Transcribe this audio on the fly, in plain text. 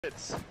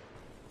It's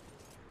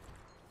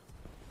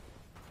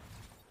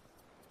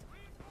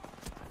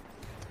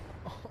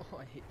Oh,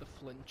 I hate the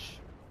flinch.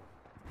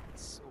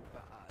 It's so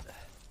bad.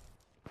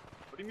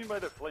 What do you mean by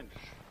the flinch?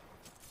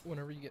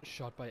 Whenever you get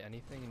shot by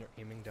anything and you're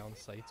aiming down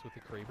sights with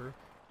the Kraber,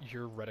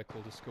 your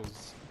reticle just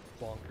goes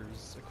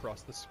bonkers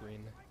across the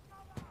screen.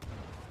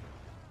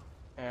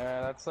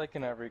 Yeah, that's like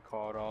in every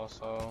COD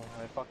also.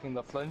 Like fucking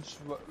the flinch.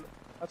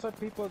 That's why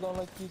people don't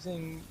like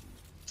using.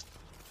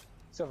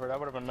 Silver, that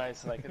would have been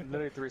nice, like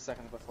literally 3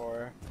 seconds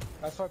before.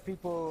 That's why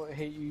people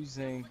hate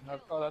using.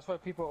 Oh, that's why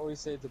people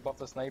always say to buff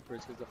the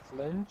snipers, because the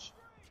flinch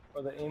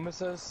or the aim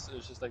assist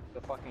is just like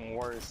the fucking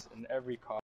worst in every COD.